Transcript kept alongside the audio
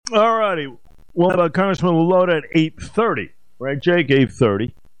All righty. We'll have Congressman Lota at 8:30, right, Jake?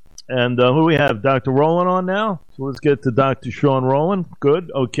 8:30. And who do we have? Dr. Rowland on now? So let's get to Dr. Sean Rowland.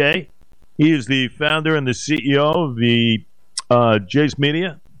 Good. Okay. He is the founder and the CEO of the Jace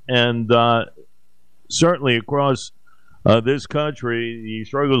Media. And certainly across this country, the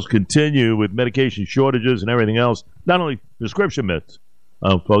struggles continue with medication shortages and everything else. Not only prescription meds,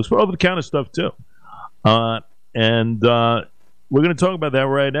 folks, but over-the-counter stuff, too. And we're going to talk about that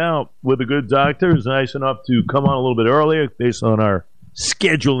right now with a good doctor who's nice enough to come on a little bit earlier based on our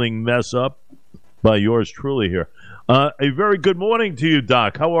scheduling mess up by yours truly here. A very good morning to you,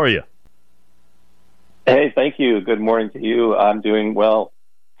 Doc. How are you? Hey, thank you. Good morning to you. I'm doing well.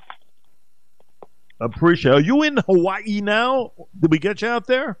 Appreciate it. Are you in Hawaii now? Did we get you out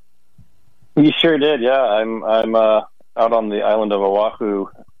there? You sure did, yeah. I'm out on the island of Oahu.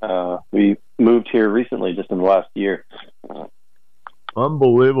 We moved here recently, just in the last year.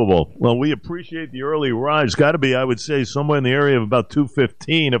 Unbelievable. Well, we appreciate the early rise. Got to be, I would say, somewhere in the area of about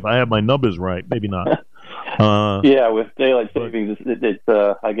 2:15, if I have my numbers right. Maybe not. Yeah, with daylight savings,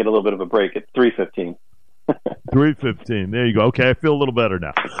 I get a little bit of a break at 3:15. 3:15. There you go. Okay, I feel a little better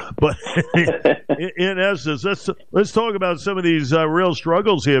now. But in essence, let's talk about some of these real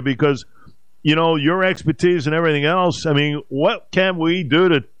struggles here, because your expertise and everything else. I mean, what can we do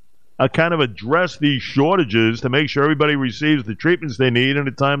to kind of address these shortages to make sure everybody receives the treatments they need in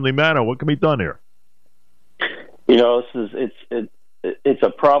a timely manner? What can be done here? It's a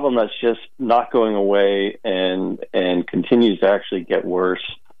problem that's just not going away and continues to actually get worse.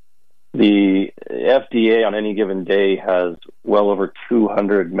 The FDA on any given day has well over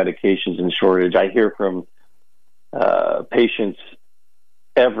 200 medications in shortage. I hear from patients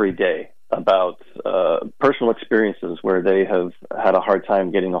every day about personal experiences where they have had a hard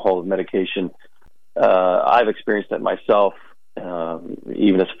time getting a hold of medication. I've experienced it myself,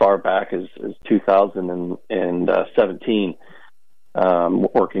 even as far back as 2017,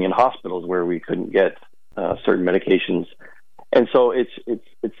 working in hospitals where we couldn't get certain medications. And so it's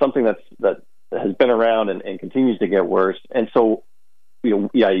something that has been around and continues to get worse. And so,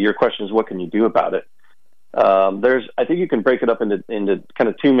 your question is, what can you do about it? I think you can break it up into kind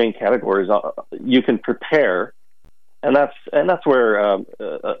of two main categories. You can prepare, and that's where a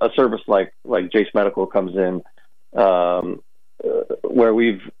service like Jace Medical comes in, where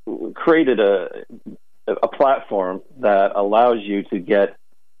we've created a platform that allows you to get,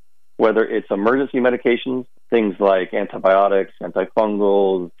 whether it's emergency medications, things like antibiotics,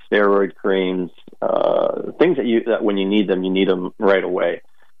 antifungals, steroid creams, things that when you need them right away.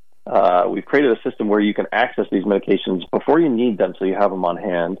 We've created a system where you can access these medications before you need them, so you have them on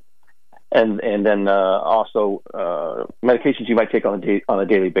hand, and then also medications you might take on a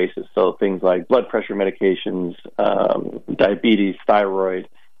daily basis. So things like blood pressure medications, diabetes, thyroid,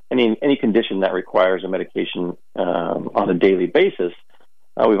 any condition that requires a medication on a daily basis.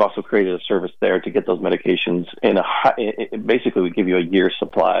 We've also created a service there to get those medications basically we give you a year's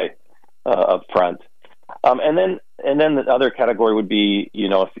supply up front. And then the other category would be,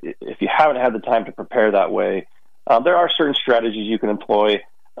 if you haven't had the time to prepare that way, there are certain strategies you can employ.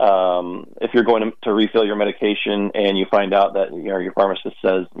 If you're going to refill your medication and you find out that your pharmacist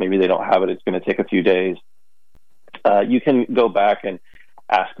says maybe they don't have it, it's going to take a few days. You can go back and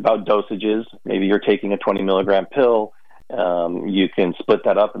ask about dosages. Maybe you're taking a 20 milligram pill. You can split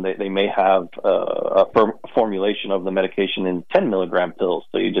that up, and they may have a formulation of the medication in 10 milligram pills,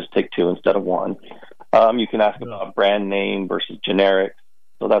 so you just take two instead of one. You can ask about brand name versus generic,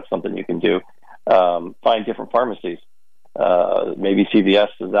 so that's something you can do. Find different pharmacies. Maybe CVS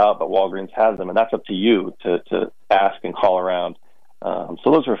is out, but Walgreens has them, and that's up to you to ask and call around. So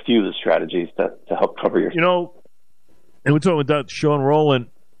those are a few of the strategies to help cover your... And we're talking with Dr. Sean Rowland,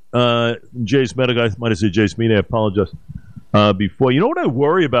 Jace Medical. I might have said Jace Media, I apologize. Before. What I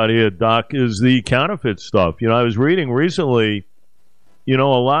worry about here, Doc, is the counterfeit stuff. I was reading recently, a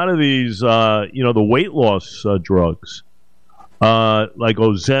lot of these, the weight loss drugs, like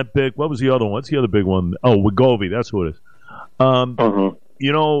Ozempic. What was the other one? What's the other big one? Oh, Wegovy. That's who it is.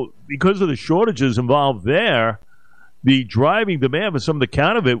 Because of the shortages involved there, the driving demand for some of the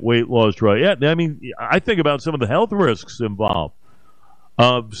counterfeit weight loss drugs. Yeah, I mean, I think about some of the health risks involved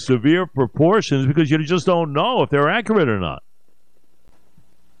of severe proportions because you just don't know if they're accurate or not.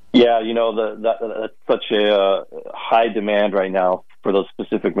 Yeah, that's such a high demand right now for those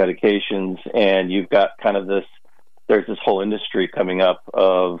specific medications, and you've got kind of there's this whole industry coming up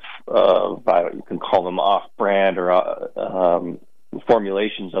of you can call them off-brand or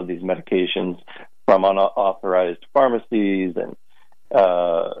formulations of these medications from unauthorized pharmacies, and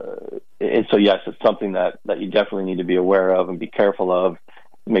so yes, it's something that you definitely need to be aware of and be careful of.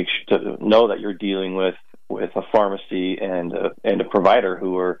 make sure to know that you're dealing with a pharmacy and a provider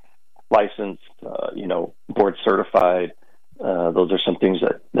who are licensed, board certified. Those are some things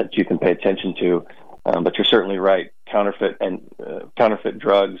that you can pay attention to. But you're certainly right. Counterfeit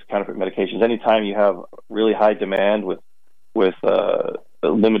drugs, counterfeit medications. Anytime you have really high demand with a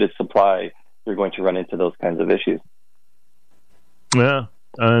limited supply, you're going to run into those kinds of issues. Yeah,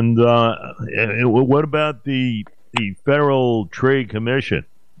 and what about the Federal Trade Commission,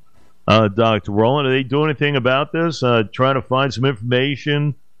 Dr. Rowland? Are they doing anything about this? Trying to find some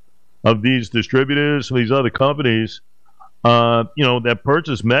information of these distributors, some of these other companies, that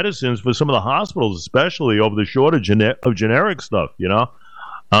purchase medicines for some of the hospitals, especially over the shortage of generic stuff.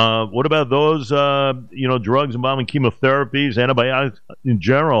 What about those, drugs involving chemotherapies, antibiotics in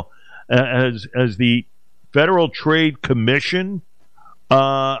general? As the Federal Trade Commission,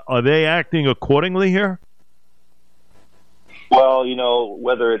 are they acting accordingly here? Well,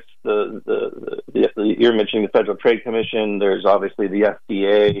 whether it's the you're mentioning the Federal Trade Commission, there's obviously the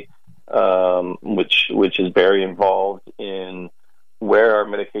FDA, which is very involved in where our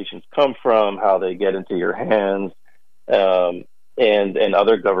medications come from, how they get into your hands, and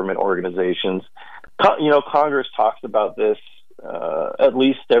other government organizations. Congress talks about this at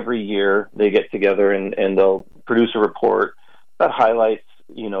least every year. They get together and they'll produce a report that highlights,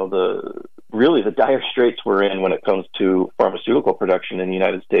 the dire straits we're in when it comes to pharmaceutical production in the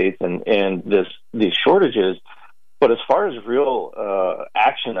United States and these shortages. But as far as real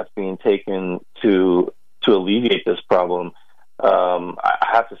action that's being taken to alleviate this problem, I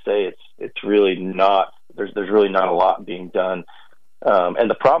have to say it's really not. There's really not a lot being done, and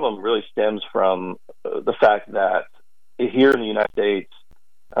the problem really stems from the fact that here in the United States,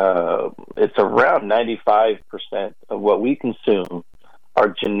 it's around 95% of what we consume are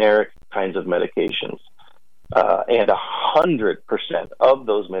generic kinds of medications, and 100% of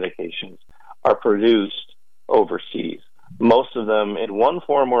those medications are produced overseas. Most of them, in one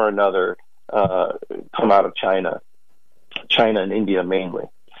form or another, come out of China and India mainly.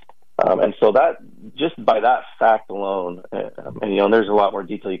 And so that, just by that fact alone, and there's a lot more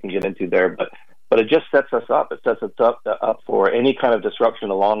detail you can get into there, but it just sets us up. It sets us up for any kind of disruption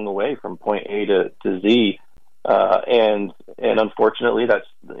along the way from point A to Z. And unfortunately, that's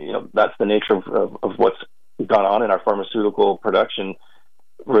the nature of what's gone on in our pharmaceutical production.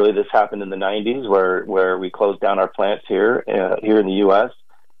 Really, this happened in the 90s where we closed down our plants here in the U.S.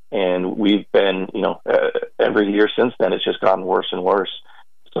 And we've been, every year since then, it's just gotten worse and worse.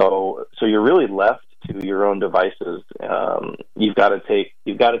 So you're really left to your own devices. You've got to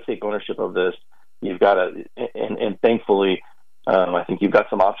take ownership of this. You've got to, and thankfully, I think you've got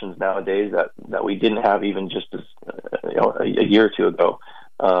some options nowadays that we didn't have even just a year or two ago.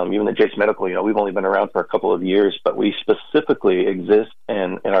 Even at Jase Medical, we've only been around for a couple of years, but we specifically exist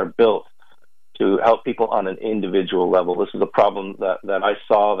and are built to help people on an individual level. This is a problem that I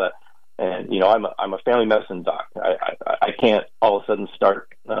saw and I'm a family medicine doc. I can't all of a sudden start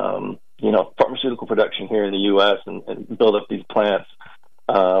pharmaceutical production here in the U.S. and build up these plants.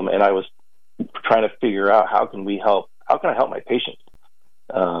 And I was trying to figure out how can I help my patients?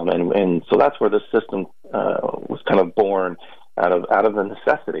 And so that's where this system was kind of born out of a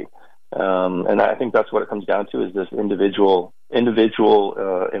necessity. And I think that's what it comes down to, is this individual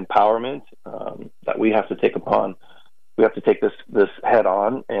empowerment that we have to take upon. We have to take this head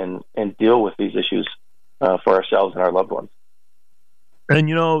on and deal with these issues for ourselves and our loved ones. And,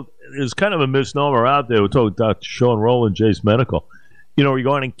 there's kind of a misnomer out there. We told Dr. Sean Rowland, Jase Medical.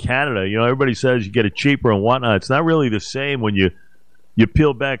 Regarding in Canada, everybody says you get it cheaper and whatnot. It's not really the same when you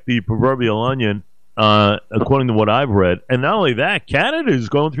peel back the proverbial onion, according to what I've read. And not only that, Canada is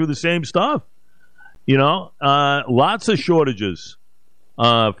going through the same stuff. Lots of shortages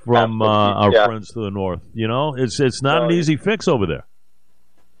from our friends to the north. It's not an easy fix over there.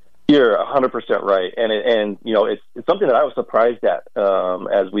 You're 100% right, and it's something that I was surprised at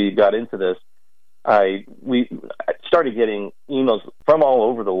as we got into this. We started getting emails from all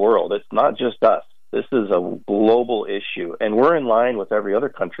over the world. It's not just us. This is a global issue, and we're in line with every other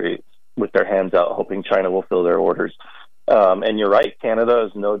country with their hands out, hoping China will fill their orders. And you're right, Canada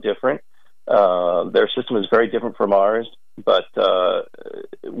is no different. Their system is very different from ours, but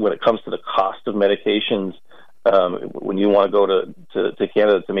when it comes to the cost of medications, when you want to go to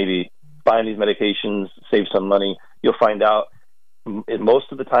Canada to maybe find these medications, save some money, you'll find out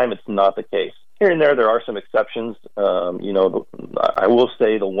most of the time it's not the case. Here and there are some exceptions. I will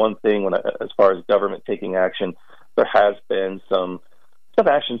say the one thing as far as government taking action, there has been some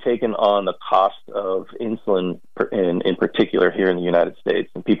action taken on the cost of insulin in particular here in the United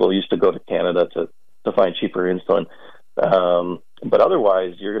States. And people used to go to Canada to find cheaper insulin. But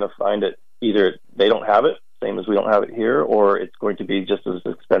otherwise, you're going to find it either they don't have it, same as we don't have it here, or it's going to be just as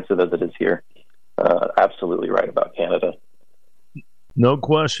expensive as it is here. Absolutely right about Canada. No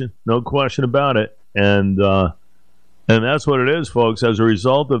question about it. And that's what it is, folks. As a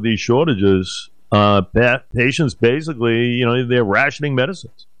result of these shortages, patients basically, they're rationing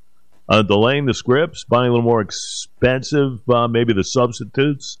medicines, delaying the scripts, buying a little more expensive, maybe the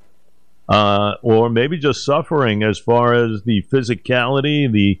substitutes, or maybe just suffering as far as the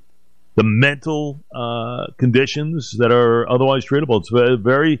physicality, the mental conditions that are otherwise treatable. It's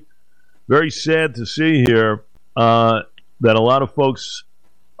very, very sad to see here that a lot of folks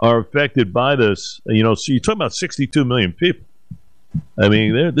are affected by this. So you're talking about 62 million people. I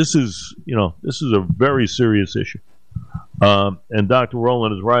mean, this is a very serious issue. And Dr.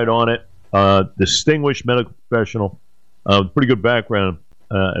 Rowland is right on it. Distinguished medical professional, pretty good background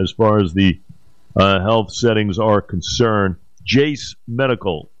as far as the health settings are concerned. Jase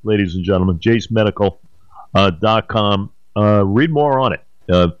Medical, ladies and gentlemen, JaceMedical.com. Read more on it.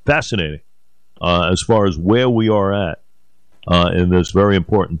 Fascinating as far as where we are at in this very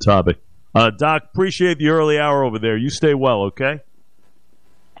important topic. Doc, appreciate the early hour over there. You stay well, okay?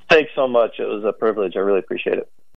 Thanks so much. It was a privilege. I really appreciate it.